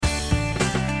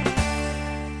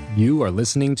You are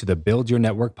listening to the Build Your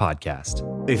Network podcast.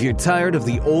 If you're tired of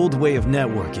the old way of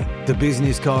networking, the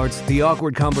business cards, the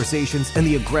awkward conversations, and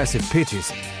the aggressive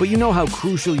pitches, but you know how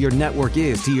crucial your network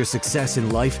is to your success in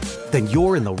life, then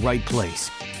you're in the right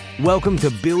place. Welcome to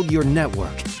Build Your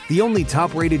Network, the only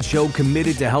top-rated show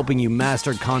committed to helping you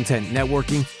master content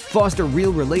networking, foster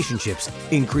real relationships,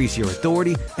 increase your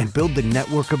authority, and build the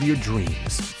network of your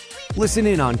dreams. Listen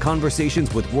in on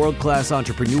conversations with world-class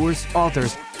entrepreneurs,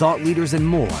 authors, thought leaders, and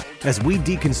more as we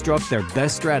deconstruct their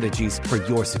best strategies for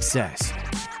your success.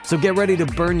 So get ready to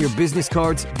burn your business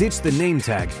cards, ditch the name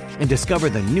tag, and discover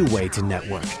the new way to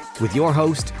network with your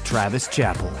host, Travis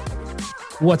Chappell.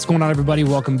 What's going on, everybody?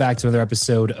 Welcome back to another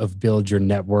episode of Build Your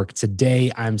Network.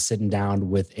 Today, I'm sitting down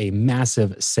with a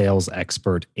massive sales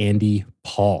expert, Andy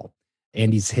Paul.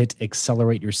 Andy's hit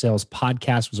Accelerate Your Sales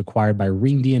podcast was acquired by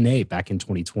RingDNA back in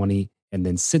 2020. And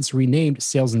then since renamed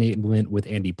Sales Enablement with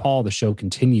Andy Paul, the show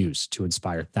continues to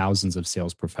inspire thousands of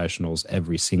sales professionals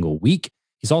every single week.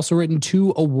 He's also written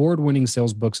 2 award-winning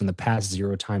sales books in the past,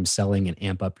 Zero Time Selling and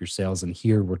Amp Up Your Sales. And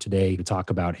here we're today to talk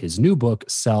about his new book,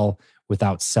 Sell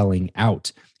Without Selling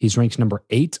Out. He's ranked number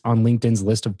 8 on LinkedIn's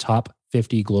list of top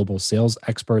 50 global sales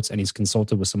experts, and he's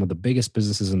consulted with some of the biggest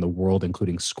businesses in the world,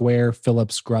 including Square,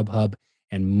 Philips, Grubhub,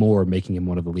 and more, making him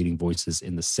one of the leading voices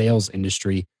in the sales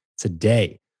industry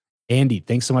today. Andy,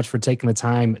 thanks so much for taking the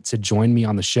time to join me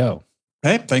on the show.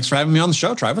 Hey, thanks for having me on the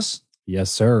show, Travis. Yes,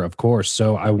 sir. Of course.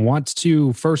 So I want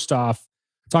to first off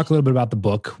talk a little bit about the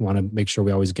book. Want to make sure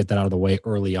we always get that out of the way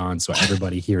early on so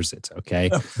everybody hears it. Okay.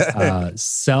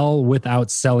 Sell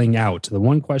Without Selling Out. The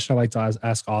one question I like to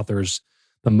ask authors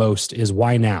the most is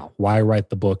why now? Why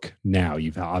write the book now?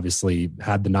 You've obviously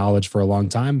had the knowledge for a long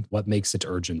time. What makes it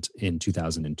urgent in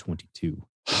 2022?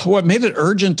 What made it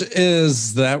urgent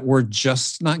is that we're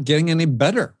just not getting any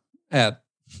better at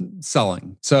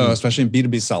selling. So especially in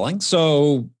B2B selling.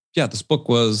 So yeah, this book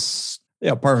was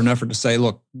part of an effort to say,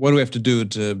 look, what do we have to do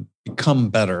to become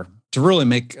better, to really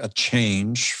make a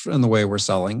change in the way we're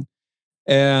selling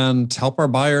and help our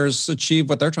buyers achieve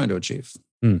what they're trying to achieve?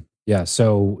 Yeah.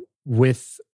 So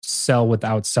with Sell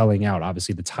Without Selling Out,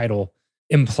 obviously the title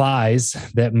implies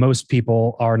that most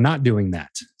people are not doing that.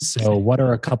 So what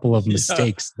are a couple of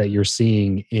mistakes that you're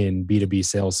seeing in B2B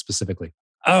sales specifically?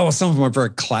 Oh, well, some of them are very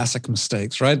classic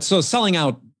mistakes, right? So selling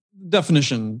out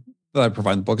definition that I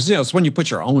provide in the book is, it's when you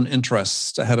put your own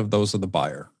interests ahead of those of the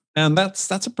buyer. And that's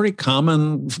a pretty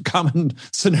common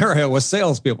scenario with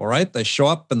salespeople, right? They show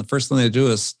up and the first thing they do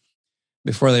is,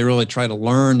 before they really try to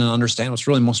learn and understand what's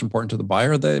really most important to the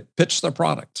buyer, they pitch their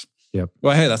product. Yep.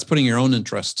 Well, hey, that's putting your own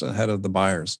interests ahead of the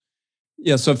buyers.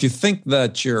 Yeah. So if you think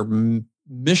that your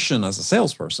mission as a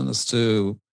salesperson is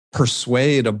to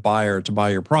persuade a buyer to buy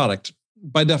your product,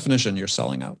 by definition, you're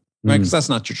selling out, right? Because that's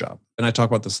not your job. And I talk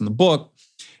about this in the book.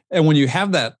 And when you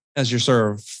have that as your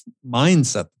sort of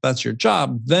mindset, that's your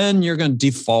job, then you're going to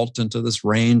default into this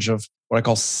range of what I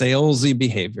call salesy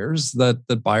behaviors that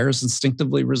buyers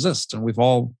instinctively resist. And we've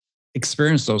all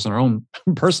experienced those in our own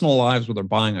personal lives, whether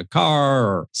buying a car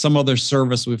or some other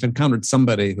service. We've encountered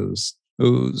somebody who's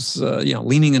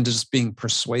leaning into just being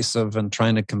persuasive and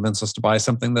trying to convince us to buy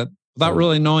something that without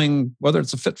really knowing whether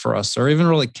it's a fit for us or even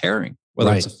really caring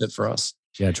whether it's a fit for us.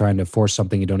 Yeah, trying to force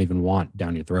something you don't even want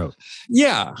down your throat.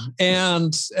 Yeah.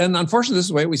 And unfortunately, this is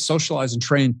the way we socialize and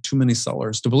train too many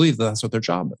sellers to believe that that's what their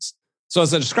job is. So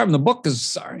as I describe in the book,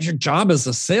 your job as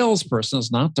a salesperson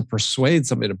is not to persuade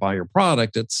somebody to buy your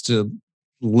product. It's to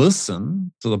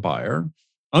listen to the buyer,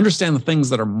 understand the things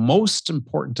that are most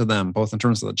important to them, both in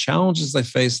terms of the challenges they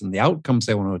face and the outcomes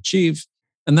they want to achieve,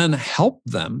 and then help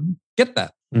them get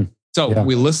that.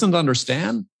 We listen to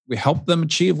understand, we help them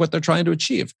achieve what they're trying to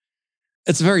achieve.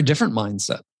 It's a very different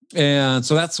mindset. And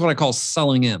so that's what I call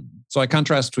selling in. So I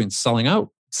contrast between selling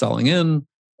out, selling in.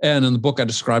 And in the book, I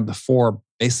describe the 4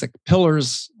 basic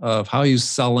pillars of how you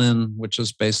sell in, which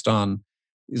is based on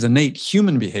these innate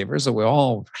human behaviors that we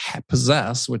all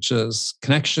possess, which is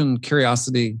connection,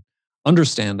 curiosity,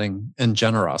 understanding, and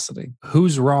generosity.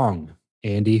 Who's wrong,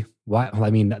 Andy? Why? I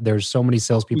mean, there's so many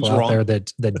salespeople out there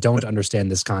that don't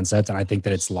understand this concept. And I think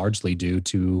that it's largely due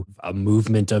to a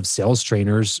movement of sales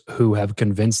trainers who have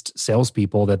convinced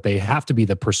salespeople that they have to be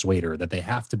the persuader, that they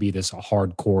have to be this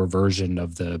hardcore version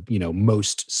of the,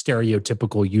 most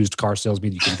stereotypical used car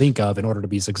salesman you can think of in order to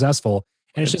be successful.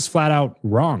 And it's just flat out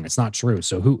wrong. It's not true.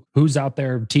 So who's out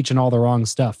there teaching all the wrong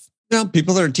stuff? Yeah,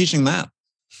 people that are teaching that.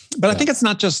 But I think it's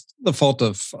not just the fault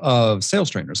of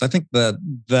sales trainers. I think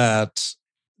that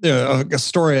a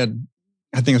story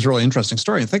I think is a really interesting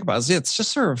story to think about. It's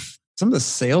just sort of some of the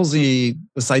salesy,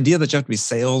 this idea that you have to be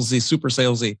salesy, super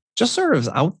salesy, just sort of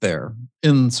out there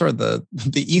in sort of the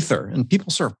ether, and people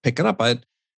sort of pick it up. I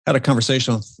had had a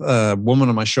conversation with a woman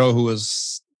on my show who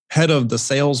was head of the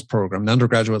sales program, the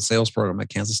undergraduate sales program at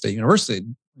Kansas State University,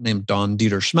 named Dawn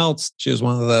Dieter Schmelz. She was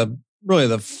one of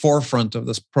the forefront of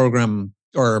this program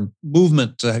or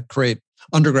movement to create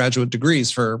undergraduate degrees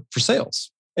for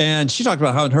sales. And she talked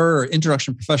about how in her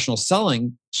introduction to professional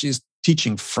selling, she's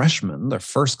teaching freshmen their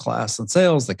first class in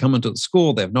sales. They come into the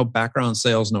school, they have no background in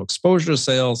sales, no exposure to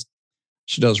sales.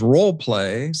 She does role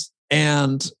plays,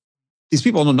 and these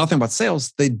people know nothing about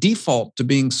sales. They default to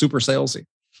being super salesy.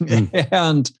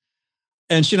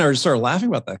 And she and I were just sort of laughing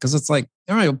about that because it's like,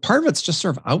 all right, part of it's just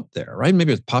sort of out there, right?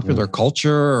 Maybe it's popular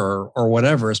culture or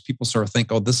whatever, as people sort of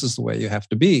think, oh, this is the way you have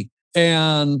to be.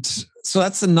 And so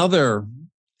that's another,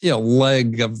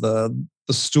 leg of the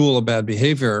stool of bad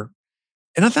behavior.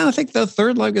 And I think the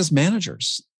third leg is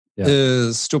managers.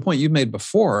 Is to a point you made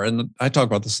before, and I talk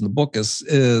about this in the book.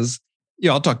 Is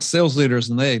I'll talk to sales leaders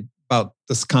and about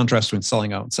this contrast between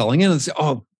selling out and selling in, and say,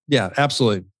 oh yeah,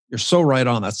 absolutely, you're so right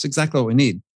on. That's exactly what we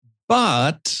need.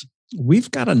 But we've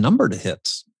got a number to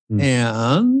hit.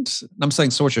 And I'm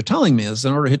saying, so what you're telling me is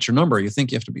in order to hit your number, you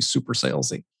think you have to be super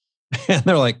salesy. And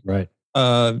they're like, right.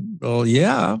 Well,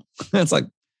 yeah. And it's like,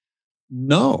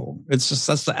 no, it's just,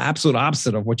 that's the absolute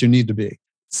opposite of what you need to be.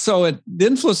 So the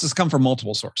influences come from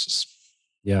multiple sources.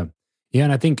 Yeah. Yeah.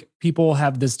 And I think people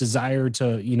have this desire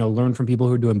to, learn from people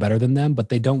who are doing better than them, but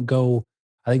they don't go,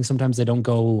 I think sometimes they don't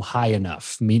go high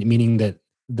enough, meaning that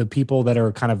the people that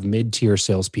are kind of mid-tier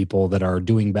salespeople that are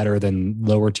doing better than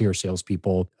lower tier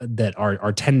salespeople that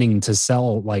are tending to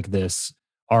sell like this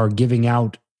are giving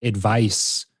out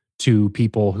advice to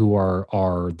people who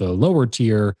are the lower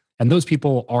tier. And those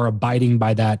people are abiding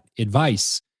by that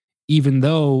advice, even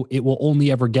though it will only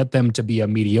ever get them to be a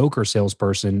mediocre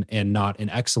salesperson and not an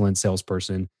excellent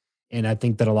salesperson. And I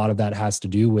think that a lot of that has to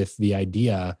do with the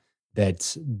idea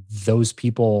that those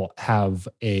people have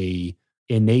a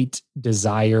innate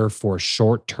desire for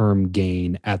short-term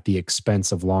gain at the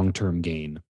expense of long-term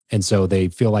gain. And so they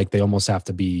feel like they almost have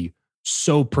to be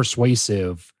so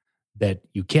persuasive that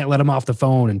you can't let them off the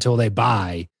phone until they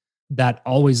buy. That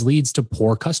always leads to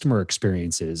poor customer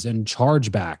experiences and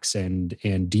chargebacks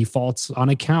and defaults on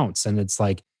accounts. And it's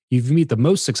like, you meet the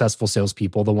most successful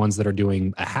salespeople, the ones that are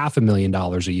doing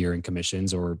 $500,000 a year in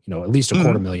commissions, or at least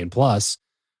 $250,000 plus.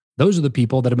 Those are the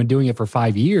people that have been doing it for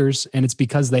 5 years. And it's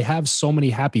because they have so many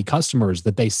happy customers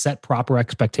that they set proper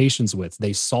expectations with.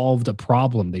 They solved a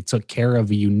problem. They took care of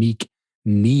a unique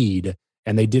need,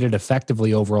 and they did it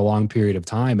effectively over a long period of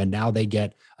time. And now they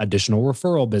get additional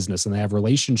referral business, and they have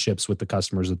relationships with the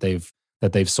customers that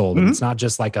they've sold. And it's not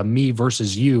just like a me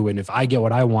versus you. And if I get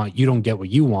what I want, you don't get what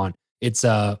you want. It's we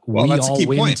all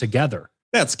win together.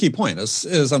 That's the key point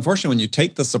is unfortunately, when you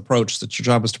take this approach that your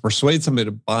job is to persuade somebody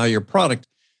to buy your product,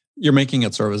 you're making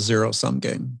it sort of a zero-sum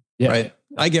game, right?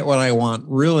 I get what I want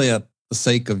really at the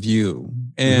sake of you.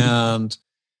 And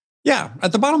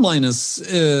at the bottom line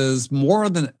is more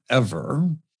than ever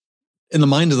in the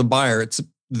mind of the buyer, it's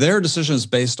their decision is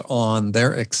based on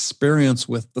their experience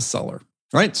with the seller,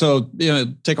 right? So,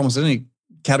 take almost any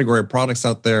category of products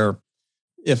out there.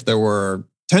 If there were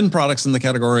 10 products in the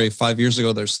category 5 years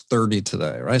ago, there's 30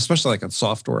 today, right? Especially like in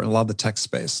software and a lot of the tech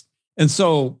space. And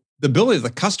so the ability of the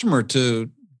customer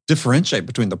to differentiate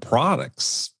between the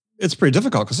products, it's pretty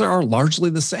difficult because they are largely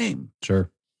the same. Sure.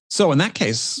 So in that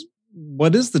case,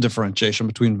 what is the differentiation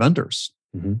between vendors?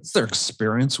 It's their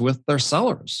experience with their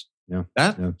sellers.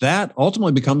 That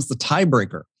ultimately becomes the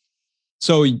tiebreaker.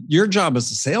 So your job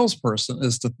as a salesperson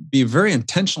is to be very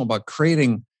intentional about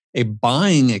creating a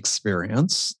buying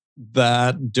experience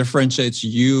that differentiates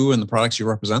you and the products you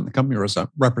represent, the company you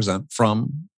represent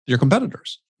from your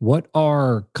competitors. What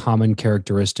are common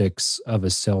characteristics of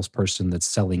a salesperson that's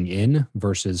selling in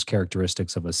versus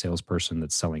characteristics of a salesperson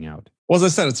that's selling out? Well, as I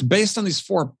said, it's based on these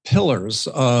 4 pillars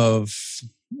of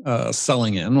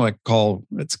selling in, what I call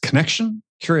it's connection,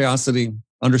 curiosity,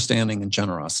 understanding, and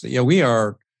generosity. We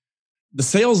are the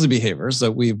salesy behaviors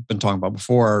that we've been talking about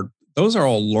before. Those are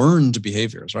all learned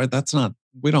behaviors, right?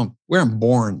 We aren't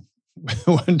born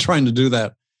when trying to do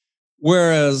that.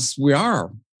 Whereas we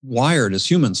are wired as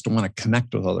humans to want to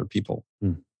connect with other people,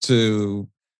 to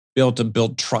be able to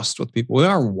build trust with people. We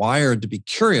are wired to be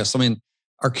curious. I mean,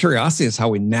 our curiosity is how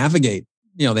we navigate,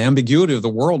 the ambiguity of the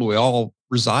world we all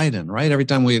reside in, right? Every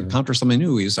time we encounter something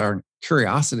new, we use our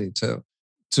curiosity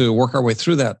to work our way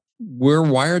through that. We're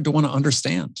wired to want to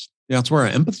understand. That's where our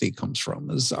empathy comes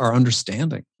from, is our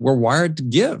understanding. We're wired to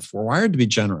give. We're wired to be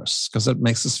generous because it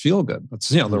makes us feel good. It's,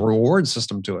 the reward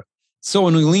system to it. So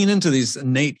when we lean into these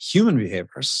innate human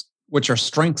behaviors, which are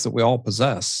strengths that we all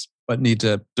possess, but need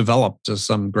to develop to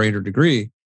some greater degree,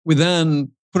 we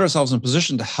then put ourselves in a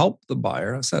position to help the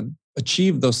buyer, I said,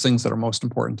 achieve those things that are most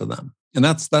important to them. And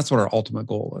that's what our ultimate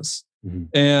goal is. Mhm.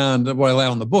 And what I lay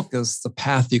out in the book is the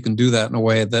path you can do that in a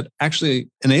way that actually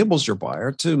enables your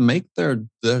buyer to make their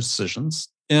decisions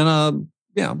in a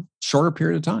shorter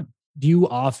period of time. Do you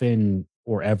often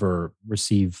or ever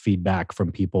receive feedback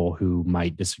from people who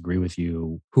might disagree with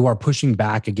you, who are pushing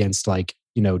back against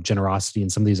generosity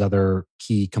and some of these other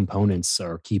key components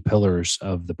or key pillars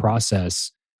of the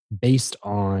process based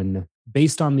on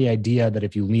the idea that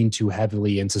if you lean too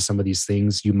heavily into some of these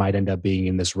things, you might end up being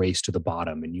in this race to the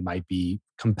bottom and you might be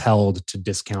compelled to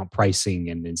discount pricing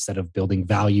and instead of building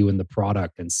value in the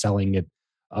product and selling it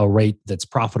a rate that's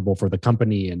profitable for the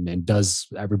company and does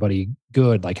everybody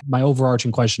good. Like my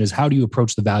overarching question is, how do you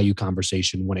approach the value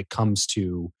conversation when it comes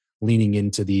to leaning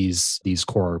into these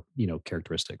core,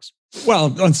 characteristics?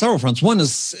 Well, on several fronts. One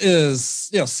is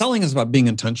selling is about being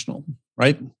intentional,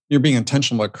 right? You're being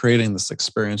intentional about creating this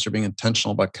experience. You're being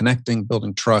intentional about connecting,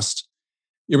 building trust.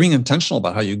 You're being intentional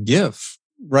about how you give,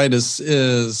 right?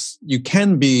 Is you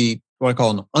can be what I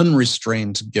call an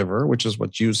unrestrained giver, which is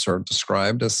what you sort of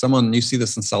described as someone, you see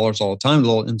this in sellers all the time, a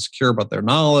little insecure about their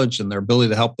knowledge and their ability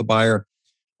to help the buyer.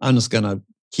 I'm just going to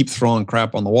keep throwing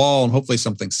crap on the wall and hopefully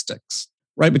something sticks,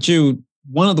 right? But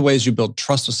one of the ways you build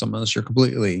trust with someone is you're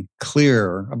completely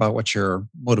clear about what your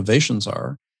motivations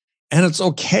are. And it's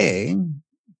okay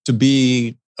to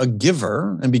be a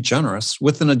giver and be generous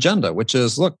with an agenda, which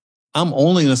is, look, I'm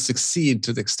only going to succeed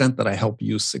to the extent that I help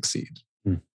you succeed.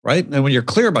 Right? And when you're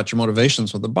clear about your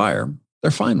motivations with the buyer,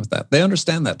 they're fine with that. They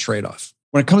understand that trade-off.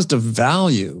 When it comes to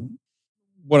value,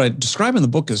 what I describe in the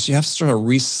book is you have to sort of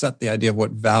reset the idea of what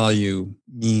value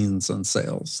means in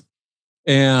sales.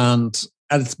 And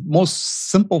at its most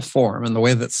simple form, and the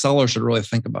way that sellers should really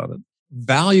think about it,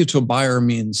 value to a buyer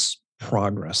means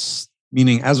progress.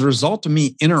 Meaning, as a result of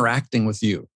me interacting with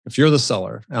you, if you're the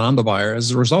seller and I'm the buyer,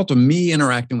 as a result of me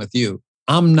interacting with you,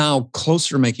 I'm now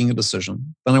closer to making a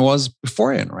decision than I was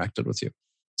before I interacted with you.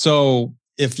 So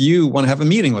if you want to have a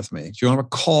meeting with me, if you want to have a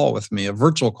call with me, a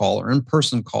virtual call or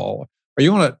in-person call, or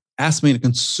you want to ask me to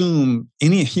consume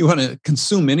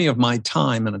any of my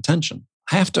time and attention,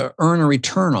 I have to earn a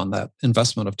return on that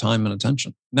investment of time and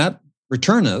attention. And that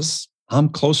return is I'm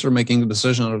closer to making a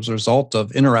decision as a result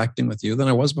of interacting with you than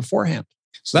I was beforehand.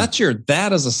 So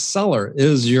that as a seller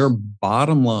is your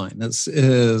bottom line. This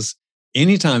is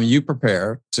anytime you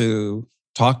prepare to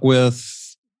talk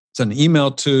with, send an email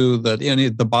to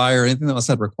the buyer, anything else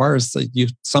that requires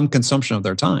some consumption of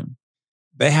their time,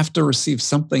 they have to receive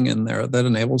something in there that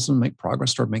enables them to make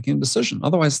progress toward making a decision.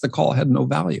 Otherwise, the call had no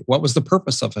value. What was the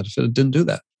purpose of it if it didn't do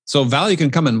that? So value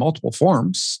can come in multiple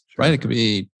forms, right? It could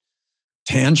be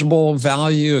tangible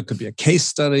value. It could be a case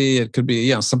study. It could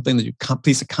be something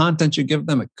piece of content you give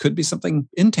them. It could be something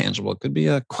intangible. It could be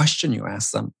a question you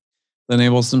ask them that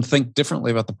enables them to think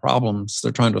differently about the problems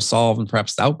they're trying to solve and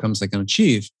perhaps the outcomes they can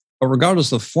achieve. But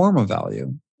regardless of the form of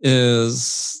value,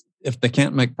 is if they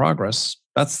can't make progress,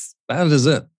 that is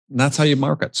it. And that's how you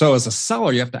market. So as a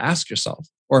seller, you have to ask yourself,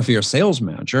 or if you're a sales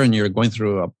manager and you're going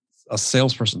through a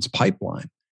salesperson's pipeline,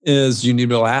 is you need to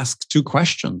be able to ask two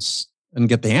questions and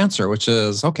get the answer, which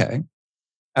is, okay,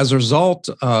 as a result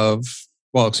of,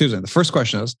 the first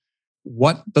question is,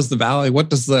 what does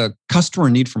the customer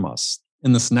need from us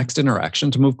in this next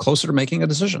interaction to move closer to making a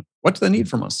decision? What do they need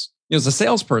from us? As a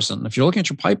salesperson, if you're looking at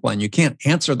your pipeline, you can't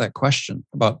answer that question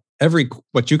about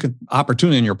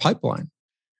opportunity in your pipeline.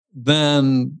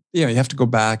 Then you have to go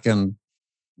back and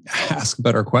ask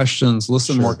better questions,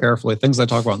 listen more carefully, things I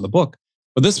talk about in the book.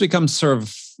 But this becomes sort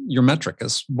of your metric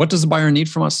is, what does the buyer need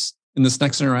from us in this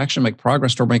next interaction, make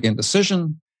progress toward making a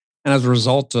decision? And as a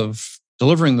result of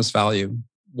delivering this value,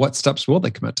 what steps will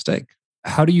they commit to take?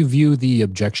 How do you view the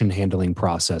objection handling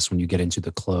process when you get into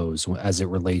the close as it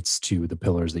relates to the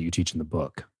pillars that you teach in the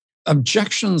book?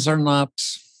 Objections are not,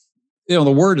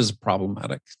 the word is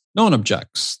problematic. No one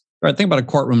objects. Right? Think about a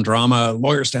courtroom drama. A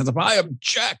lawyer stands up, I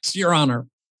object, Your Honor.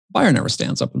 Buyer never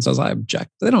stands up and says, I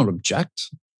object. They don't object.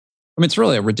 I mean, it's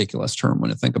really a ridiculous term when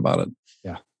you think about it.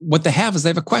 Yeah. What they have is they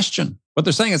have a question. What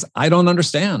they're saying is, I don't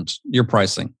understand your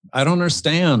pricing. I don't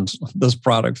understand this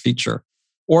product feature.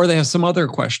 Or they have some other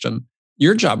question.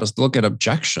 Your job is to look at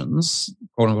objections,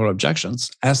 quote unquote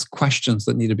objections, as questions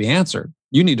that need to be answered.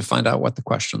 You need to find out what the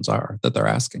questions are that they're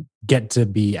asking. Get to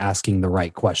be asking the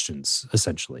right questions,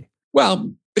 essentially.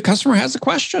 Well, the customer has a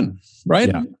question, right?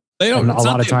 Yeah. They don't. And a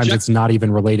lot of times it's not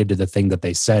even related to the thing that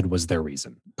they said was their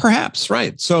reason. Perhaps,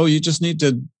 right. So you just need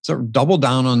to sort of double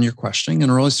down on your questioning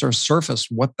and really sort of surface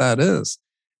what that is.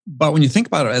 But when you think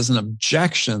about it as an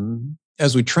objection,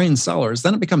 as we train sellers,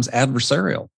 then it becomes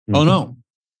adversarial. Mm-hmm. Oh no,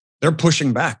 they're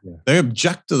pushing back. Yeah. They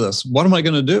object to this. What am I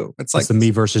going to do? It's like the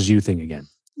me versus you thing again.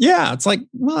 Yeah, it's like,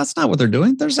 well, that's not what they're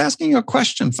doing. They're just asking you a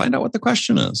question. Find out what the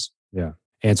question is. Yeah.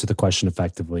 Answer the question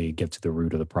effectively, get to the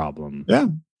root of the problem. Yeah.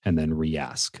 And then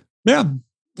re-ask. Yeah.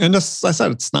 And as I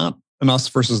said, it's not an us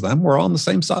versus them. We're all on the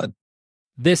same side.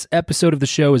 This episode of the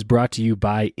show is brought to you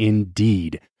by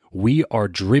Indeed. We are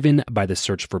driven by the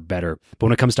search for better. But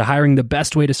when it comes to hiring, the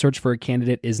best way to search for a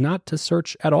candidate is not to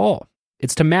search at all.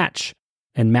 It's to match,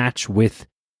 and match with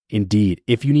Indeed.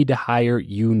 If you need to hire,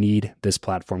 you need this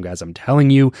platform, guys. I'm telling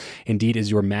you, Indeed is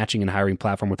your matching and hiring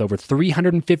platform with over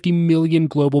 350 million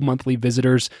global monthly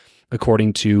visitors,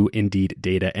 according to Indeed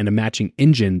data, and a matching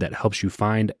engine that helps you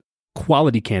find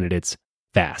quality candidates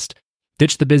fast.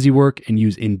 Ditch the busy work and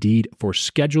use Indeed for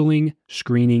scheduling,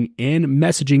 screening, and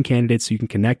messaging candidates so you can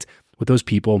connect with those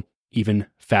people even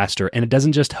faster. And it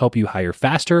doesn't just help you hire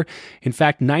faster. In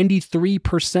fact,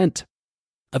 93%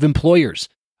 of employers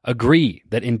agree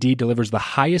that Indeed delivers the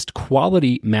highest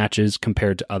quality matches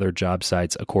compared to other job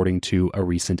sites, according to a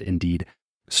recent Indeed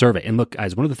survey. And look,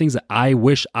 guys, one of the things that I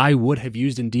wish I would have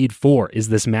used Indeed for is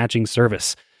this matching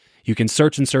service. You can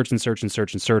search and search and search and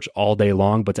search and search all day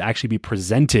long, but to actually be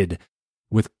presented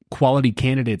with quality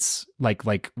candidates, like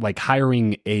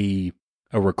hiring a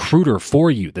recruiter for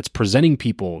you that's presenting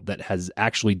people that has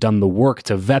actually done the work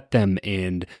to vet them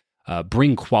and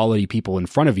bring quality people in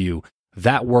front of you.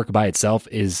 That work by itself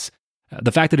is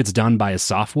the fact that it's done by a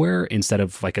software instead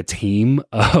of like a team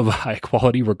of high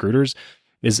quality recruiters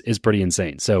is pretty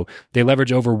insane. So they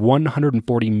leverage over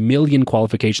 140 million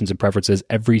qualifications and preferences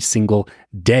every single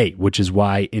day, which is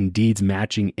why Indeed's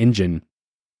matching engine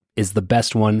is the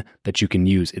best one that you can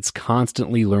use. It's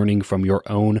constantly learning from your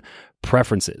own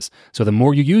preferences. So the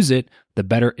more you use it, the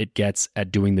better it gets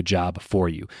at doing the job for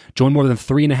you. Join more than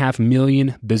 3.5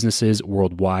 million businesses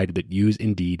worldwide that use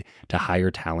Indeed to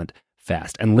hire talent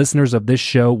fast. And listeners of this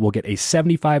show will get a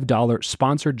 $75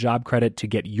 sponsored job credit to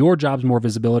get your jobs more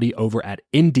visibility over at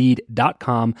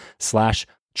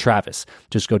Indeed.com/Travis.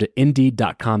 Just go to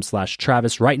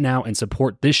Indeed.com/Travis right now and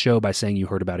support this show by saying you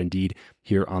heard about Indeed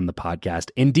here on the podcast.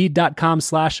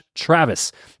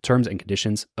 Indeed.com/Travis. Terms and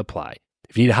conditions apply.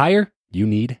 If you need to hire, you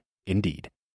need Indeed.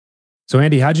 So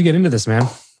Andy, how'd you get into this, man?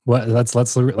 Well,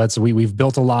 we've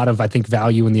built a lot of, I think,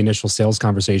 value in the initial sales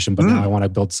conversation, but now I want to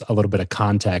build a little bit of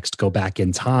context, go back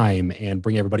in time and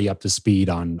bring everybody up to speed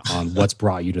on what's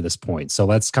brought you to this point. So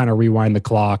let's kind of rewind the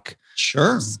clock.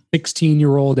 Sure.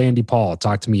 16-year-old Andy Paul,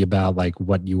 talk to me about like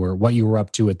what you were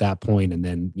up to at that point, and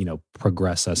then,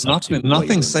 progress us.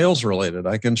 Nothing sales related,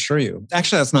 I can assure you.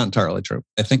 Actually, that's not entirely true.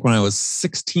 I think when I was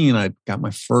 16, I got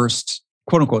my first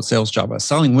quote unquote sales job. I was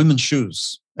selling women's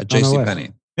shoes at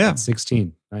JCPenney. Yeah.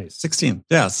 16. Nice. 16.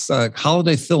 Yes.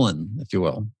 Holiday fill-in, if you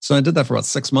will. So I did that for about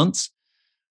 6 months.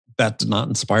 That did not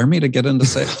inspire me to get into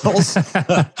sales.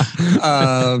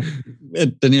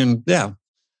 It didn't even, yeah.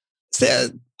 I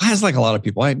was like a lot of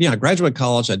people. I graduated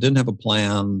college. I didn't have a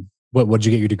plan. What'd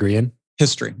you get your degree in?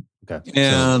 History. Okay.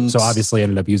 And so obviously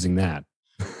ended up using that.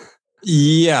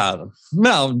 Yeah.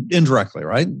 Well, indirectly,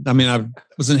 right? I mean, I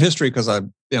was in history because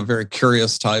I'm very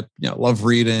curious type, love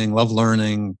reading, love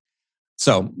learning.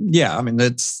 So yeah, I mean,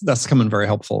 that's coming very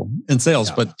helpful in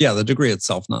sales, but the degree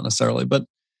itself, not necessarily, but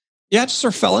I just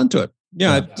sort of fell into it.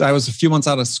 I was a few months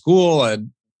out of school.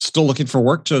 I'm still looking for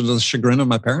work to the chagrin of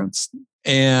my parents,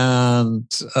 and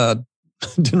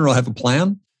didn't really have a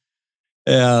plan.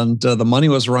 And the money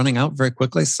was running out very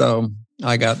quickly. So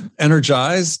I got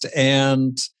energized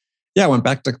and I went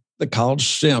back to the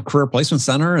college, career placement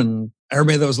center, and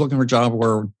everybody that was looking for a job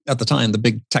were at the time the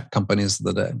big tech companies of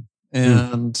the day.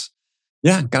 And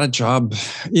got a job.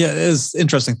 Yeah, it is an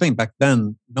interesting thing. Back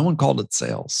then, no one called it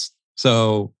sales.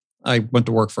 So I went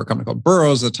to work for a company called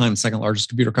Burroughs, at the time, second largest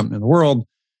computer company in the world,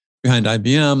 behind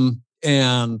IBM.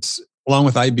 And along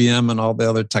with IBM and all the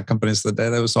other tech companies of the day,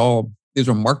 these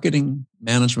were marketing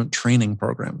management training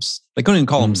programs. They couldn't even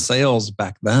call them sales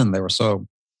back then. They were so,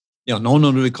 no one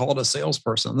would be called a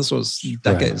salesperson. This was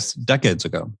decades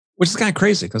ago, which is kind of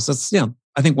crazy because that's,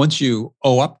 I think once you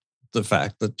own up to the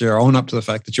fact that you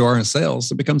are in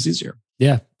sales, it becomes easier.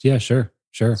 Yeah. Yeah, sure.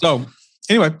 So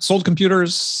anyway, sold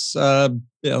computers, back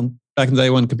in the day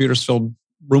when computers filled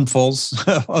roomfuls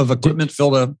of equipment,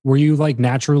 Were you like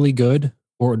naturally good?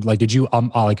 Or like, did you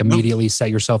immediately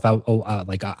set yourself out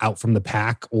out from the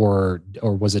pack, or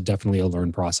was it definitely a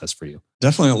learned process for you?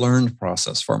 Definitely a learned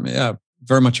process for me. Yeah,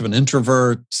 very much of an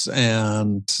introvert,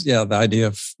 and the idea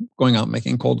of going out and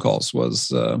making cold calls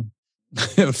was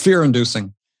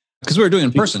fear-inducing because we were doing it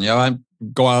in person. I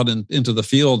go out into the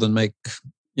field and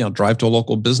drive to a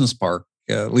local business park.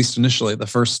 At least initially, the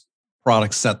first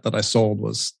product set that I sold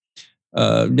was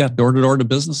door to door to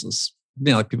businesses.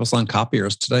 Like people selling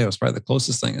copiers today was probably the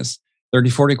closest thing. Is 30,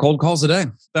 40 cold calls a day.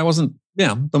 That wasn't,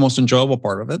 the most enjoyable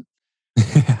part of it.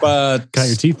 But cut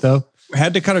your teeth though. We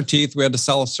had to cut our teeth. We had to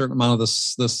sell a certain amount of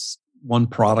this one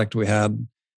product we had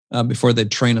before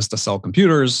they'd train us to sell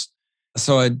computers.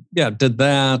 So I did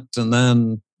that. And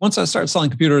then once I started selling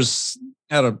computers,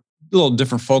 I had a little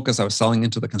different focus. I was selling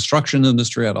into the construction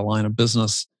industry. I had a line of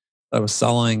business that I was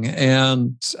selling.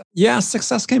 And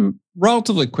success came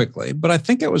relatively quickly. But I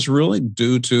think it was really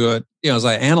due to it, as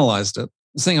I analyzed it,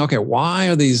 saying, okay, why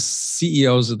are these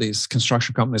CEOs of these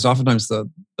construction companies, oftentimes the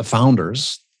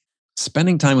founders,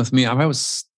 spending time with me? I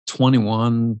was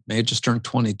 21, may have just turned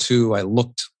 22. I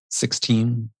looked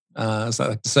 16. As I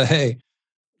like to say, hey,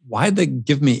 why'd they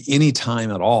give me any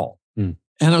time at all? And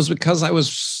it was because I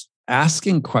was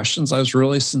asking questions. I was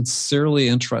really sincerely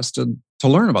interested to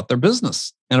learn about their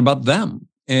business and about them.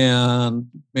 And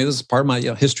maybe this is part of my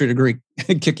history degree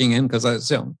kicking in, because I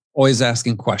was always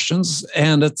asking questions.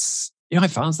 And it's, I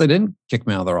found they didn't kick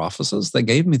me out of their offices. They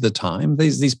gave me the time.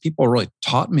 These people really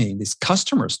taught me, these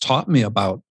customers taught me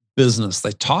about business.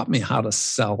 They taught me how to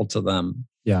sell to them.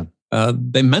 Yeah.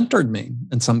 They mentored me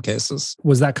in some cases.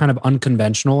 Was that kind of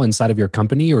unconventional inside of your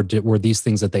company, or were these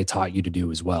things that they taught you to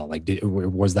do as well? Like,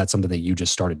 was that something that you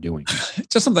just started doing?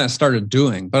 Just something I started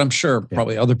doing, but I'm sure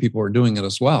probably other people were doing it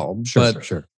as well. Sure.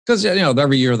 Because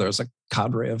every year there's a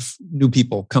cadre of new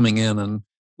people coming in, and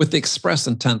with the express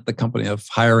intent, the company of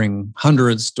hiring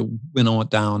hundreds to winnow it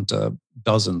down to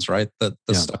dozens, right? That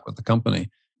stuck with the company.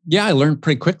 Yeah, I learned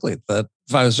pretty quickly that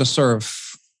if I was just sort of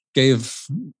gave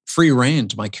free rein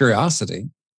to my curiosity,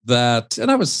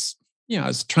 and I was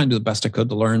trying to do the best I could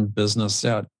to learn business.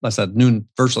 Yeah, I said knew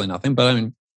virtually nothing, but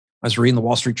I was reading the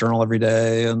Wall Street Journal every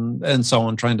day and so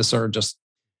on, trying to sort of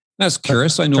I was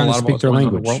curious. So I knew a lot about what's going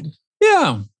on in the world.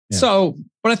 Yeah. So,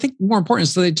 but I think more important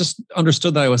is that they just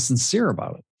understood that I was sincere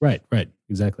about it. Right.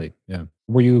 Exactly. Yeah.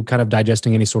 Were you kind of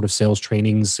digesting any sort of sales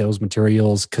trainings, sales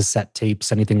materials, cassette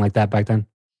tapes, anything like that back then?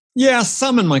 Yeah,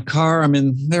 some in my car.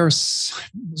 This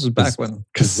was back when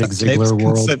Zig Ziglar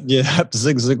world.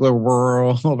 Zig Ziglar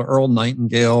world, Earl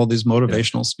Nightingale, these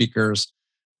motivational speakers.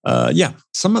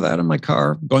 Some of that in my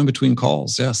car going between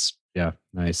calls. Yes. Yeah,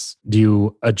 nice. Do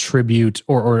you attribute,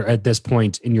 or at this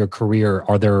point in your career,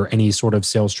 are there any sort of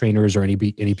sales trainers or any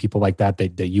people like that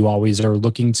you always are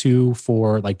looking to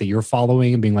for, like, that you're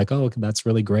following and being like, oh, that's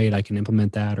really great, I can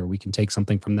implement that, or we can take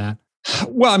something from that?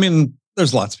 Well,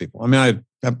 there's lots of people. I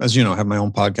as you know, have my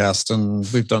own podcast, and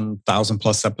we've done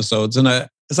 1,000+ episodes. And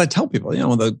as I tell people,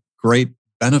 one of the great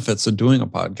benefits of doing a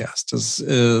podcast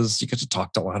is you get to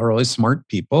talk to a lot of really smart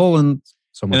people, and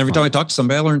every time I talk to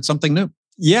somebody, I learn something new.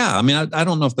 Yeah, I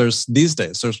don't know if there's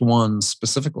one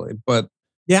specifically, but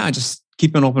I just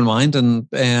keep an open mind and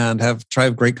try to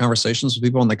have great conversations with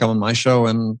people when they come on my show.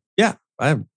 And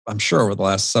I'm sure over the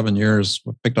last 7 years,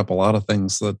 we've picked up a lot of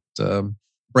things that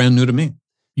brand new to me.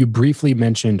 You briefly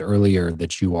mentioned earlier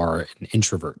that you are an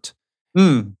introvert.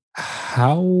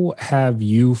 How have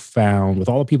you found, with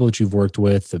all the people that you've worked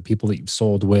with, the people that you've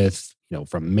sold with,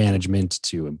 from management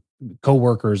to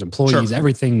coworkers, employees,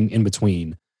 everything in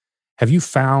between, have you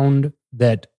found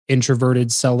that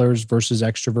introverted sellers versus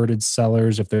extroverted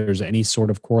sellers, if there's any sort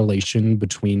of correlation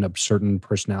between a certain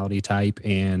personality type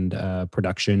and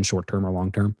production, short-term or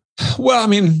long-term? Well,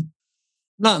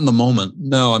 not in the moment.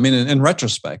 No, in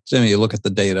retrospect, you look at the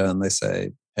data and they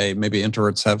say, hey, maybe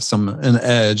introverts have an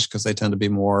edge because they tend to be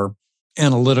more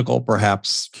analytical,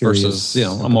 perhaps, curious, versus,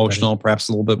 emotional, perhaps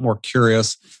a little bit more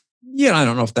curious. I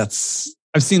don't know if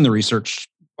I've seen the research.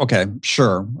 Okay,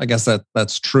 sure. I guess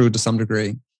that's true to some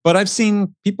degree. But I've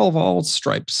seen people of all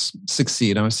stripes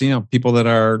succeed. I've seen people that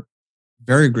are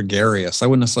very gregarious. I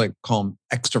wouldn't necessarily call them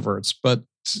extroverts, but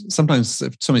sometimes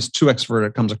if somebody's too extroverted,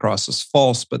 it comes across as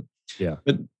false. But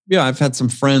I've had some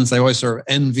friends I always sort of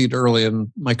envied early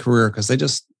in my career because they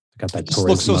just got that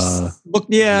charisma.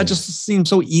 It just seemed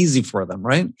so easy for them,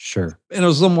 right? Sure. And it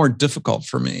was a little more difficult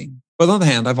for me. But on the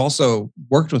other hand, I've also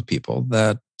worked with people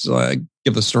that, so I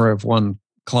give the story of one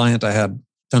client I had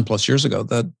 10+ years ago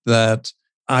that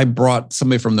I brought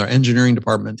somebody from their engineering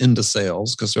department into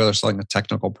sales because they're selling a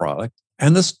technical product.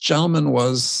 And this gentleman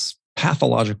was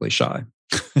pathologically shy.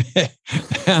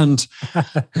 and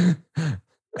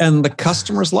the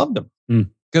customers loved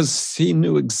him because he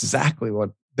knew exactly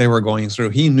what they were going through.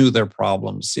 He knew their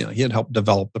problems. He had helped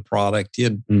develop the product. He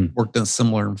had worked in a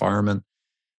similar environment.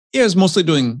 He was mostly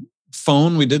doing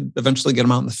phone. We did eventually get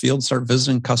him out in the field, start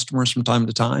visiting customers from time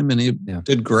to time, and he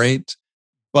did great.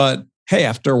 But hey,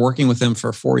 after working with him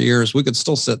for 4 years, we could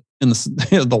still sit in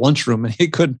the lunchroom, and he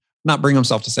could not bring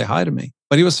himself to say hi to me.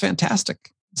 But he was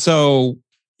fantastic. So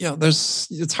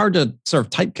it's hard to sort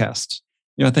of typecast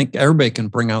I think everybody can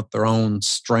bring out their own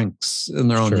strengths in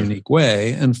their own unique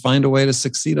way and find a way to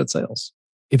succeed at sales.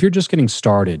 If you're just getting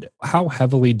started, how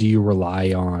heavily do you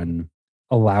rely on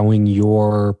allowing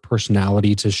your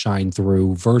personality to shine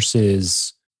through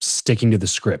versus sticking to the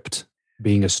script,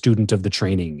 being a student of the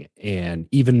training? And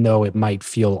even though it might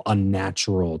feel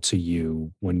unnatural to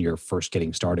you when you're first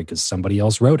getting started because somebody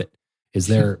else wrote it, is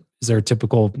there a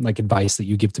typical like advice that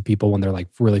you give to people when they're like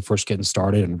really first getting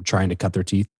started and trying to cut their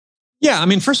teeth? Yeah. I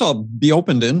mean, first of all, be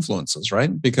open to influences,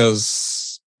 right?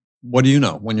 Because what do you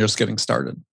know when you're just getting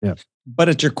started? Yeah. But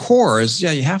at your core is,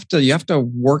 you have to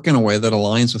work in a way that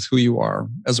aligns with who you are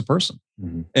as a person.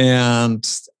 Mm-hmm.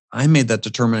 And I made that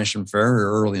determination very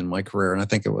early in my career. And I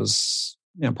think it was,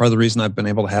 part of the reason I've been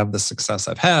able to have the success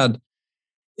I've had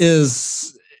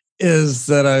is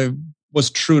that I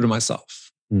was true to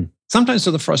myself. Mm. Sometimes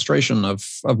to the frustration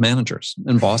of managers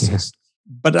and bosses.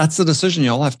 But that's the decision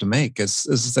you all have to make is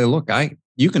to say, look,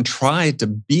 you can try to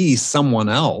be someone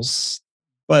else,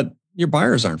 but your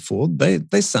buyers aren't fooled.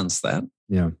 They sense that.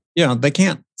 Yeah. They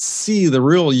can't see the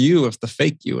real you if the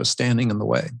fake you is standing in the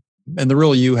way. And the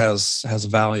real you has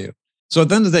value. So at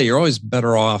the end of the day, you're always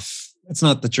better off. It's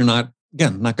not that you're not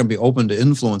going to be open to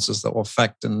influences that will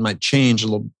affect and might change a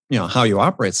little, how you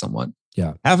operate somewhat.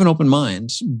 Yeah. Have an open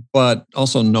mind, but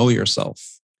also know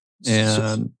yourself.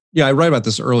 And I write about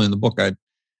this early in the book. I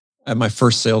had my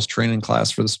first sales training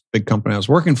class for this big company I was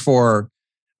working for.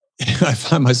 I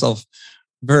found myself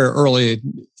very early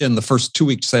in the first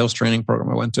 2-week sales training program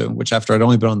I went to, which after I'd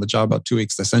only been on the job about 2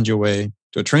 weeks, they send you away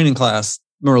to a training class.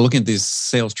 I remember looking at these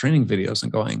sales training videos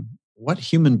and going, what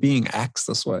human being acts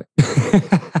this way?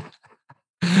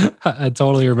 I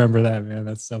totally remember that, man.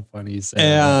 That's so funny you say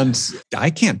and that.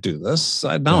 I can't do this.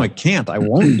 I can't. I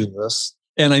won't do this.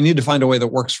 And I need to find a way that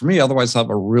works for me. Otherwise, I'll have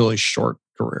a really short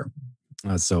career.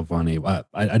 That's so funny.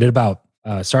 I did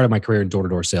started my career in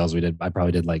door-to-door sales. I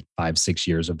probably did like 5-6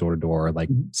 years of door-to-door, like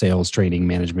sales training,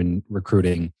 management,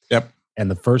 recruiting. Yep.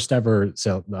 And the first ever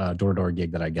door-to-door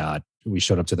gig that I got, we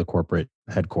showed up to the corporate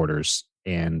headquarters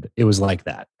and it was like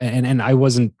that. And I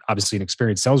wasn't obviously an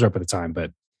experienced sales rep at the time,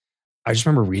 but I just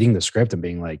remember reading the script and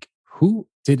being like, who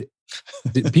did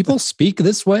people speak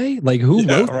this way? Like who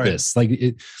wrote this?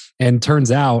 And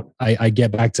turns out I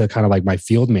get back to kind of like my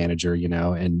field manager,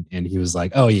 and he was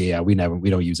like, oh yeah, we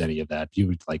don't use any of that.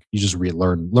 You just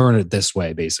learn it this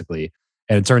way basically.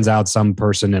 And it turns out some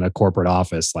person in a corporate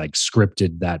office like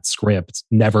scripted that script,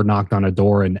 never knocked on a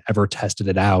door and ever tested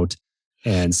it out.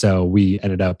 And so we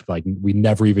ended up like, we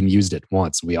never even used it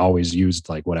once. We always used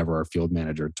like whatever our field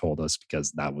manager told us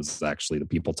because that was actually the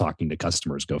people talking to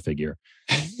customers, go figure.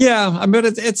 Yeah. I mean,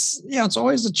 it's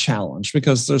always a challenge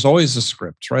because there's always a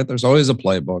script, right? There's always a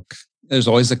playbook. There's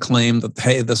always a claim that,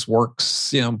 hey, this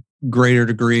works, greater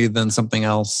degree than something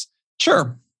else.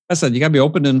 Sure. I said, you got to be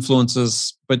open to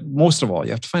influences, but most of all,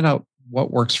 you have to find out what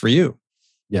works for you.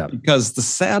 Yeah. Because the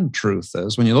sad truth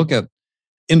is when you look at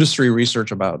industry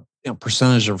research about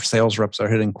percentage of sales reps are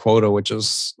hitting quota, which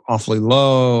is awfully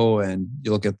low. And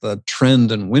you look at the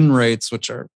trend and win rates, which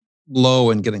are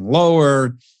low and getting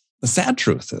lower. The sad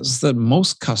truth is that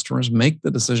most customers make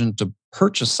the decision to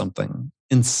purchase something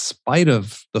in spite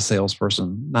of the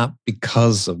salesperson, not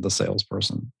because of the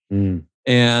salesperson. Mm.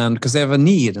 And because they have a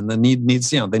need and the need needs,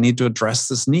 they need to address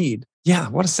this need. Yeah,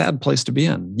 what a sad place to be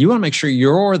in. You want to make sure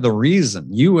you're the reason,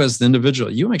 you as the individual,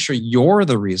 you make sure you're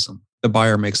the reason the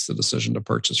buyer makes the decision to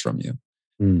purchase from you.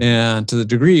 Mm. And to the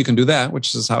degree you can do that,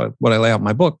 which is what I lay out in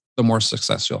my book, the more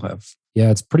success you'll have. Yeah,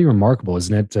 it's pretty remarkable,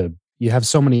 isn't it? You have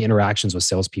so many interactions with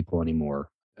salespeople anymore.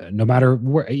 No matter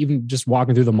where, even just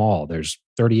walking through the mall, there's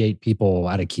 38 people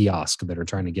at a kiosk that are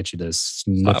trying to get you to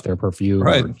sniff their perfume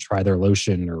or try their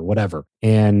lotion or whatever.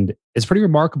 And it's pretty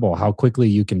remarkable how quickly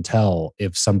you can tell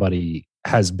if somebody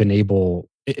has been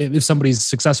if somebody's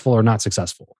successful or not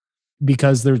successful.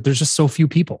 Because there's just so few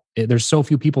people. There's so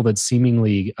few people that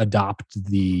seemingly adopt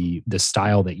the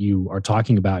style that you are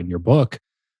talking about in your book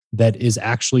that is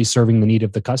actually serving the need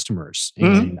of the customers.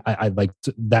 Mm-hmm. And I like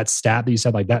that stat that you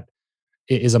said, like that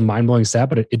is a mind-blowing stat,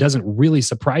 but it doesn't really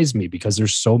surprise me because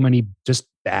there's so many just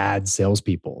bad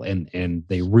salespeople and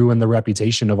they ruin the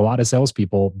reputation of a lot of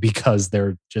salespeople because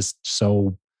they're just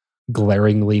so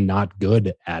glaringly not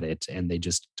good at it. And they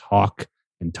just talk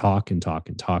and talk,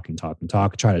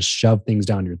 try to shove things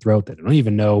down your throat that I don't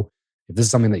even know if this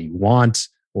is something that you want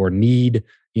or need.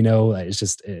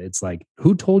 It's like,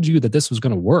 who told you that this was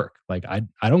going to work? Like,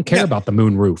 I don't care about the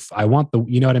moon roof. I want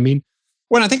you know what I mean?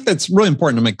 Well, I think that's really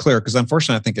important to make clear because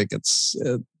unfortunately, I think it gets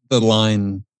the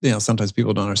line, sometimes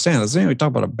people don't understand is, we talk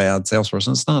about a bad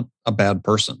salesperson. It's not a bad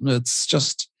person. It's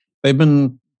just, they've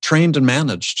been trained and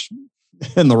managed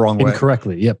in the wrong way.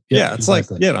 Incorrectly. Yep. Yeah. It's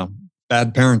exactly. like,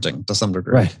 bad parenting to some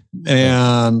degree. Right.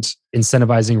 And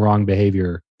incentivizing wrong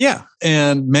behavior. Yeah.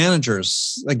 And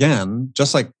managers, again,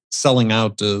 just like selling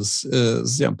out is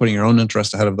putting your own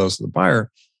interest ahead of those of the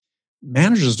buyer.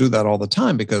 Managers do that all the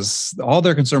time because all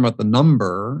they're concerned about the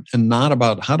number and not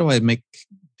about how do I make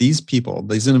these people,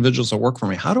 these individuals that work for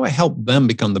me, how do I help them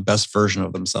become the best version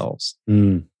of themselves?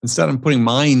 Instead, I'm putting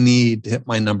my need to hit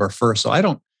my number first. So I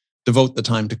don't devote the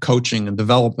time to coaching and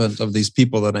development of these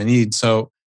people that I need.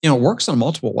 So, it works on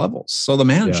multiple levels. So the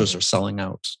managers are selling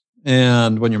out.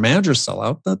 And when your managers sell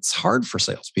out, that's hard for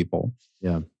salespeople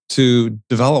to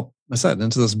develop, I said,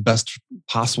 into this best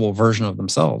possible version of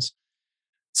themselves.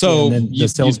 So and then the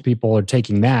salespeople are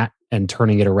taking that and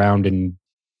turning it around and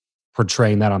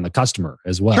portraying that on the customer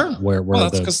as well. Sure. Where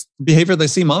that's because behavior they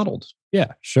see modeled.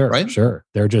 Yeah, sure. Right? Sure.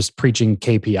 They're just preaching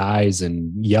KPIs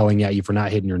and yelling at you for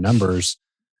not hitting your numbers.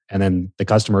 And then the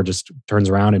customer just turns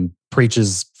around and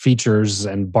preaches features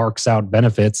and barks out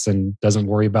benefits and doesn't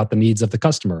worry about the needs of the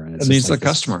customer. And it needs the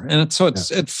customer. And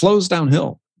it flows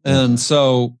downhill. And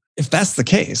so if that's the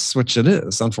case, which it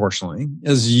is, unfortunately,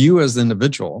 is you as the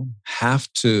individual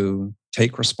have to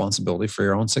take responsibility for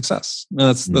your own success. And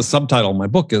that's the subtitle of my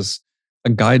book is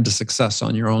A Guide to Success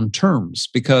on Your Own Terms,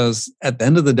 because at the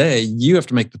end of the day, you have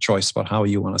to make the choice about how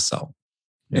you want to sell.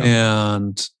 Yeah.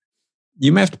 And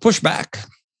you may have to push back.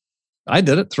 I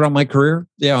did it throughout my career.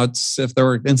 If there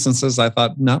were instances I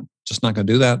thought, no, just not going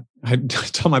to do that. I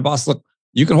tell my boss, look,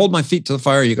 you can hold my feet to the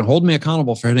fire. You can hold me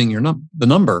accountable for hitting the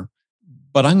number,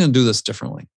 but I'm going to do this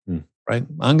differently, right?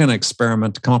 I'm going to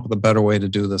experiment to come up with a better way to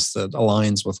do this that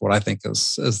aligns with what I think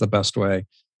is the best way.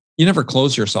 You never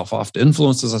close yourself off to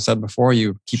influence, as I said before.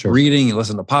 You keep reading, you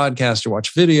listen to podcasts, you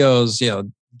watch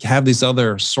videos, have these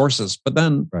other sources. But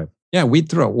then, weed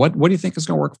through it. What do you think is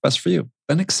going to work best for you?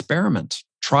 Then experiment.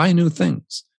 Try new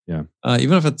things. Yeah.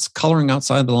 Even if it's coloring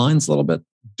outside the lines a little bit,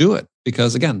 do it.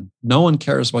 Because again, no one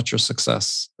cares about your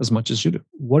success as much as you do.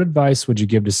 What advice would you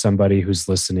give to somebody who's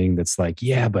listening that's like,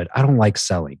 yeah, but I don't like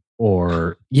selling,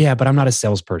 or yeah, but I'm not a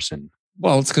salesperson?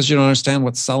 Well, it's because you don't understand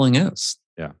what selling is.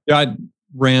 Yeah. I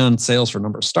ran sales for a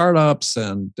number of startups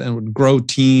and would grow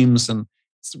teams, and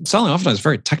selling often is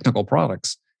very technical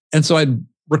products. And so I'd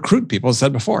recruit people, as I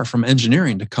said before, from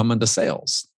engineering to come into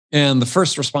sales. And the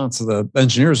first response of the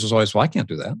engineers was always, well, I can't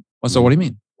do that. Well, so what do you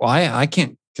mean? Well, I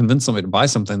can't convince somebody to buy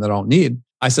something they don't need.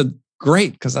 I said,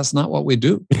 great, because that's not what we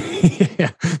do.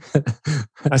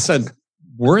 I said,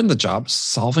 we're in the job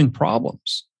solving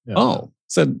problems. Yeah. Oh, I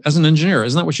said, as an engineer,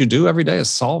 isn't that what you do every day is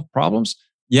solve problems?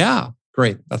 Yeah,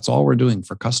 great. That's all we're doing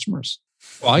for customers.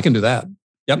 Well, I can do that.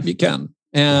 Yep, you can.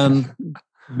 And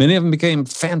many of them became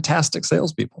fantastic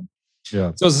salespeople.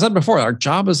 Yeah. So as I said before, our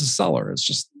job as a seller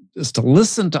is to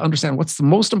listen, to understand what's the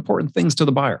most important things to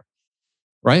the buyer,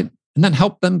 right? And then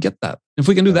help them get that. If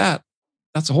we can do that,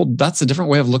 that's a different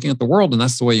way of looking at the world. And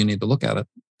that's the way you need to look at it.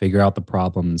 Figure out the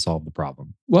problem and solve the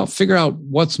problem. Well, figure out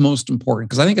what's most important.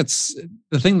 Because I think it's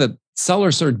the thing that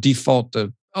sellers sort of default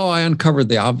to, I uncovered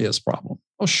the obvious problem.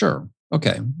 Oh, sure.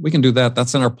 Okay, we can do that.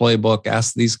 That's in our playbook.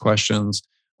 Ask these questions.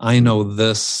 I know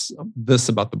this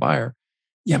about the buyer.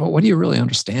 Yeah, but what do you really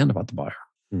understand about the buyer?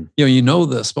 You know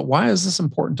this, but why is this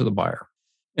important to the buyer?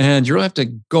 And you really have to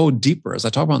go deeper, as I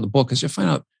talk about in the book, because you find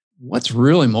out what's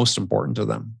really most important to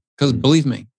them. Because believe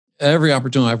me, every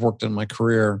opportunity I've worked in my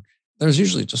career, there's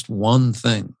usually just one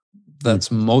thing that's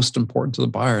most important to the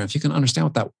buyer. And if you can understand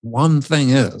what that one thing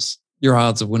is, your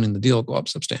odds of winning the deal go up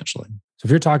substantially. So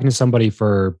if you're talking to somebody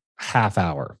for half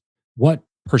hour, what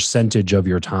percentage of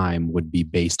your time would be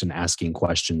based on asking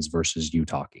questions versus you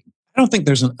talking? I don't think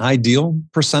there's an ideal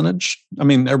percentage. I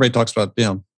mean, everybody talks about,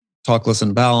 talk,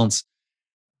 listen, balance.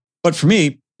 But for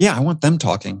me, I want them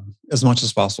talking as much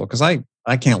as possible because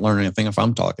I can't learn anything if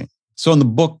I'm talking. So in the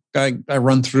book, I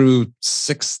run through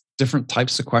 6 different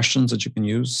types of questions that you can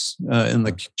use in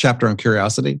the chapter on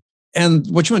curiosity. And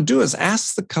what you want to do is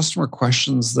ask the customer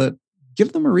questions that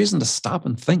give them a reason to stop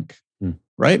and think,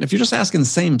 right? If you're just asking the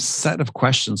same set of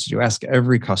questions you ask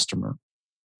every customer,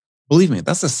 believe me,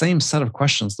 that's the same set of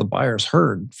questions the buyer's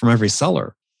heard from every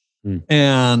seller.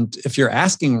 And if you're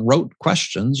asking rote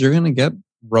questions, you're going to get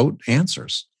rote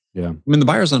answers. Yeah. I mean, the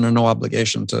buyer's under no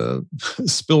obligation to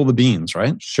spill the beans,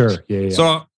 right? Sure. Yeah.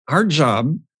 So our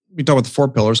job, we talk about the 4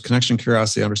 pillars: connection,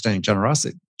 curiosity, understanding,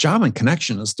 generosity. Job and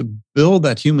connection is to build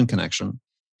that human connection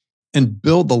and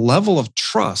build the level of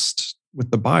trust with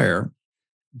the buyer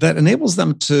that enables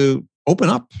them to open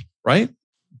up, right?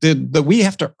 That we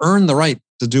have to earn the right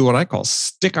to do what I call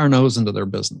stick our nose into their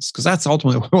business, because that's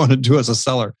ultimately what I want to do as a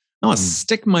seller. I want to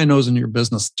stick my nose into your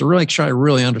business to really make sure I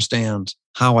really understand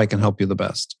how I can help you the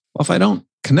best. Well, if I don't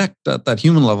connect at that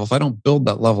human level, if I don't build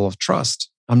that level of trust,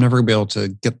 I'm never going to be able to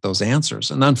get those answers.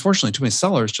 And unfortunately, too many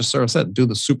sellers just sort of said, do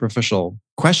the superficial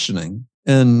questioning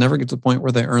and never get to the point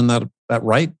where they earn that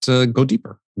right to go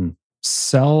deeper.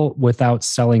 Sell without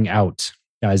selling out.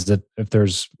 Guys, if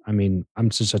there's, I mean, I'm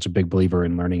just such a big believer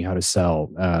in learning how to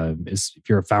sell. If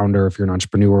you're a founder, if you're an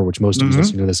entrepreneur, which most of us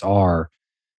listening to this are,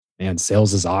 man,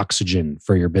 sales is oxygen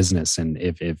for your business. And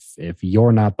if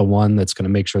you're not the one that's going to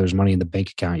make sure there's money in the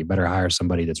bank account, you better hire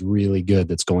somebody that's really good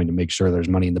that's going to make sure there's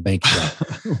money in the bank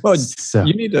account. Well, so,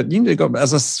 you need to go,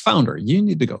 as a founder, you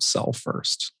need to go sell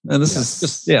first. And this is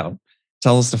just,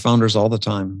 tell us to founders all the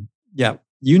time. Yeah,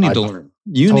 you need to learn.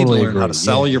 You need to learn how to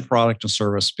sell your product and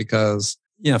service, because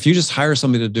if you just hire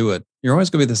somebody to do it, you're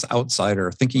always going to be this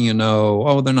outsider thinking,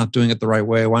 they're not doing it the right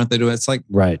way. Why aren't they doing it? It's like,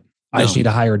 right. I just need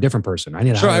to hire a different person. I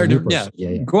need to hire a new person.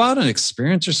 Yeah. Go out and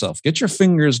experience yourself. Get your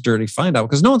fingers dirty. Find out,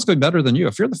 because no one's going to be better than you.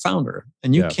 If you're the founder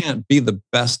and you can't be the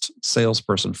best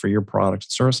salesperson for your product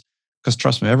and service, because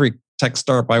trust me, every tech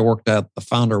startup I worked at, the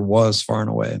founder was far and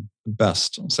away the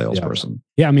best salesperson.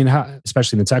 Yeah, I mean,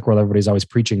 especially in the tech world, everybody's always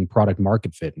preaching product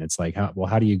market fit, and it's like,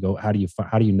 how do you know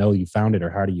you found it, or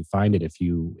how do you find it if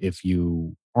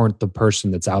you aren't the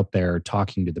person that's out there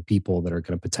talking to the people that are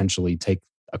going to potentially take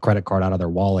a credit card out of their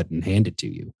wallet and hand it to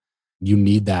you? You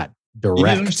need that direct you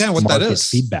need to understand what that is.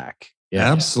 Feedback.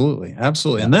 Yeah, absolutely. Yeah.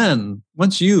 And then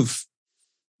once you've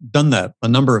done that a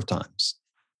number of times,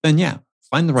 then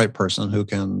find the right person who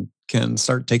can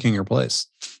start taking your place.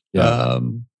 Yeah.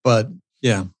 But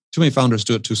too many founders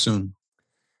do it too soon.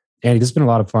 Andy, this has been a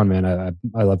lot of fun, man. I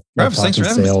love talking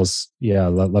sales. Yeah,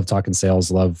 love talking sales.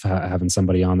 Love having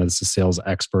somebody on that's a sales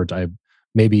expert. I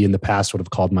maybe in the past would have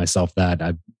called myself that.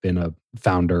 I've been a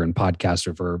founder and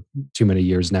podcaster for too many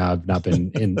years now. I've not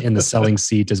been in the selling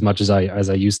seat as much as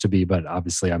I used to be, but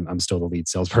obviously I'm still the lead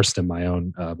salesperson in my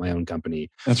own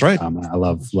company. That's right. I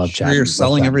love chatting. You're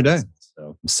selling every day.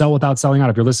 So sell without selling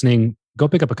out. If you're listening, go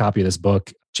pick up a copy of this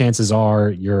book. Chances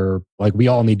are we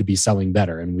all need to be selling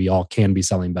better, and we all can be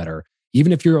selling better.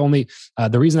 Even if you're only,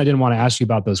 the reason I didn't want to ask you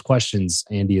about those questions,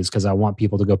 Andy, is because I want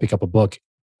people to go pick up a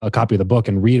copy of the book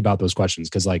and read about those questions.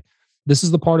 Because this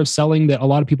is the part of selling that a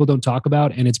lot of people don't talk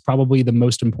about. And it's probably the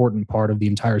most important part of the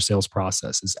entire sales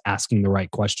process, is asking the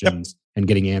right questions and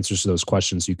getting answers to those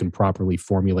questions so you can properly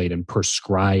formulate and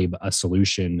prescribe a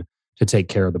solution to take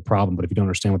care of the problem. But if you don't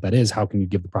understand what that is, how can you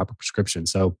give the proper prescription?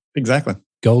 So exactly.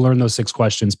 Go learn those 6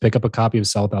 questions, pick up a copy of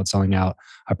Sell Without Selling Out.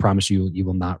 I promise you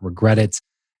will not regret it.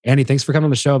 Andy, thanks for coming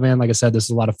on the show, man. Like I said, this is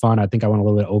a lot of fun. I think I went a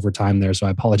little bit over time there, so I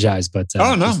apologize. But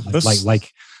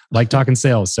like talking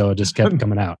sales, so it just kept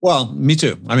coming out. Well, me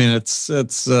too. I mean, it's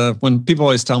when people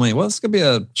always tell me, "Well, it's gonna be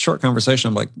a short conversation."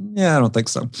 I'm like, "Yeah, I don't think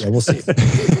so." Yeah, we'll see. Yeah,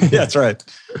 that's right.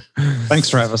 Thanks,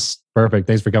 Travis. Perfect.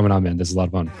 Thanks for coming on, man. This is a lot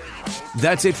of fun.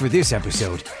 That's it for this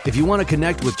episode. If you want to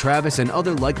connect with Travis and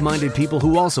other like-minded people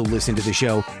who also listen to the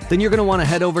show, then you're going to want to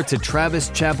head over to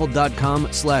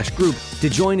travischappell.com/group to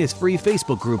join his free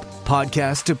Facebook group,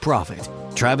 Podcast to Profit.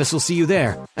 Travis will see you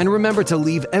there. And remember to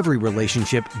leave every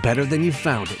relationship better than you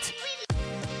found it.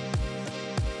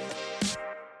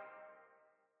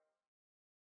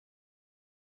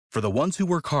 For the ones who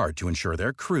work hard to ensure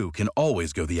their crew can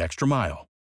always go the extra mile,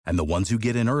 and the ones who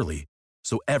get in early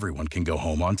so everyone can go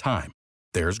home on time,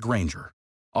 there's Grainger,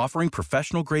 offering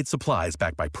professional-grade supplies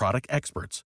backed by product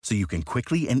experts so you can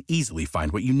quickly and easily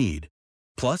find what you need.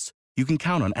 Plus, you can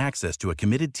count on access to a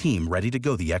committed team ready to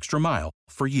go the extra mile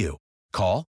for you.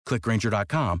 Call, click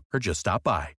Grainger.com, or just stop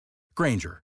by.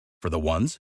 Grainger, for the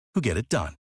ones who get it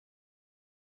done.